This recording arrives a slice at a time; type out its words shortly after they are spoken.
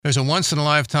There's a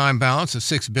once-in-a-lifetime balance of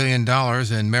 $6 billion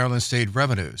in Maryland state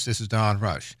revenues. This is Don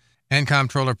Rush. And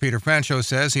Comptroller Peter Franchot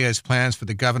says he has plans for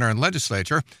the governor and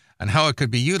legislature on how it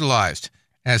could be utilized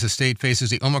as the state faces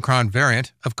the Omicron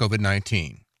variant of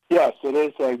COVID-19. Yes, it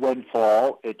is a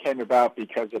windfall. It came about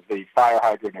because of the fire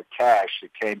hydrant of cash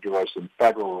that came to us in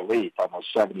federal relief,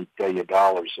 almost $70 billion in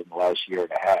the last year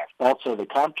and a half. Also, the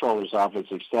Comptroller's Office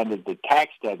extended the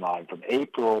tax deadline from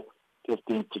April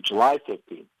 15th to July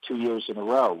 15th, 2 years in a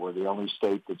row. We're the only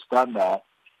state that's done that.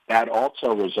 That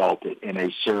also resulted in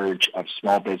a surge of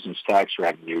small business tax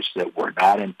revenues that were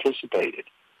not anticipated.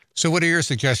 So what are your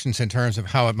suggestions in terms of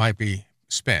how it might be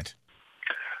spent?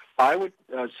 I would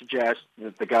suggest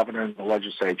that the governor and the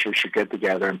legislature should get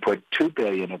together and put $2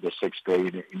 billion of the $6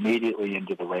 billion immediately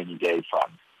into the rainy day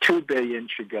fund. $2 billion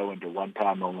should go into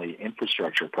one-time only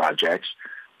infrastructure projects,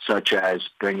 such as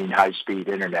bringing high-speed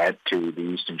internet to the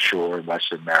Eastern Shore in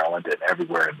Western Maryland and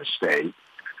everywhere in the state,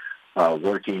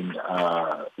 working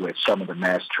with some of the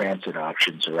mass transit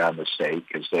options around the state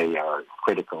because they are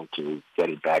critical to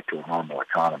getting back to a normal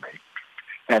economy,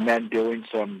 and then doing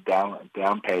some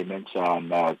down payments on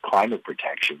climate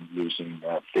protection,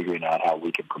 figuring out how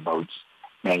we can promote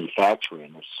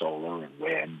manufacturing of solar and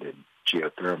wind and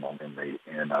geothermal in the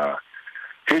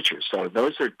future. So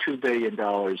those are $2 billion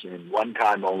in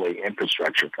one-time only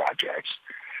infrastructure projects.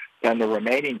 Then the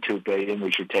remaining $2 billion,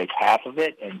 we should take half of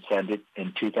it and send it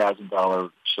in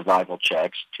 $2,000 survival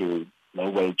checks to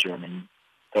low-wage earning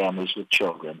families with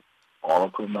children, all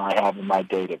of whom I have in my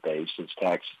database as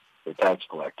the tax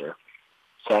collector.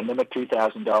 Send them a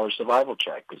 $2,000 survival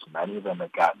check because many of them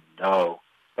have gotten no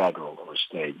federal or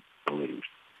state relief,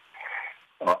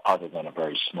 other than a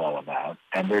very small amount,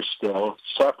 and they're still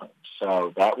suffering.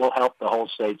 So that will help the whole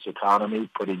state's economy,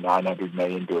 putting $900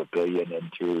 million to $1 billion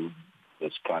into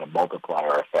this kind of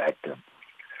multiplier effect and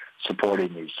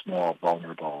supporting these small,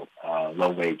 vulnerable,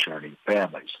 low-wage earning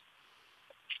families.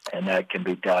 And that can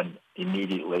be done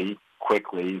immediately,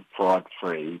 quickly,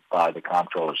 fraud-free by the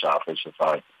Comptroller's Office if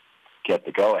I get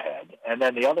the go-ahead. And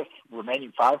then the other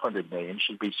remaining $500 million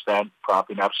should be spent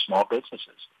propping up small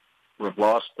businesses. We've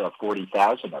lost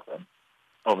 40,000 of them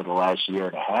over the last year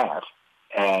and a half,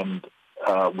 and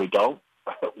we don't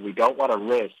want to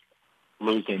risk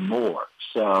losing more.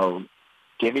 So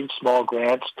giving small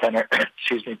grants, $10 or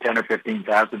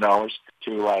 $15,000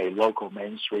 to a local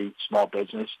Main Street small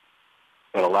business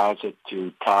that allows it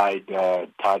to tide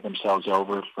themselves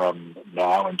over from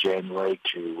now in January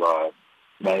to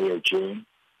May or June.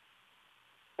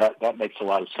 That makes a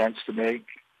lot of sense to me.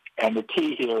 And the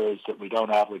key here is that we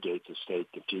don't obligate the state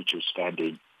to future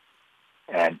spending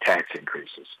and tax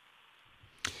increases.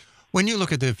 When you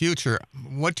look at the future,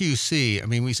 what do you see? I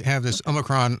mean, we have this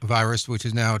Omicron virus, which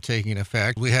is now taking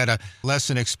effect. We had a less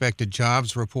than expected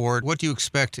jobs report. What do you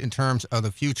expect in terms of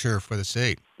the future for the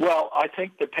state? Well, I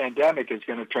think the pandemic is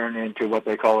going to turn into what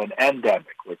they call an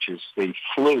endemic, which is the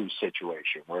flu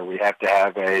situation, where we have to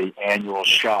have an annual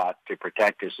shot to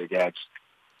protect us against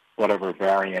whatever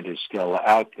variant is still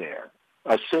out there.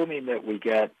 Assuming that we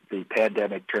get the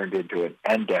pandemic turned into an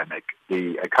endemic,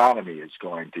 the economy is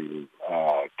going to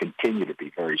continue to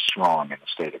be very strong in the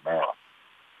state of Maryland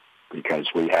because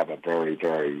we have a very,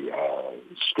 very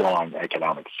strong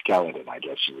economic skeleton, I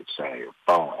guess you would say,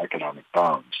 or economic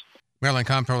bones. Maryland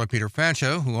Comptroller Peter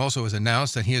Franchot, who also has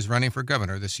announced that he is running for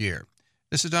governor this year.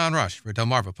 This is Don Rush for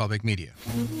Delmarva Public Media.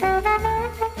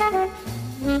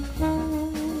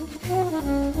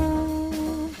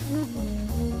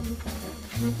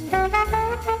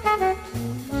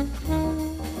 Thank you.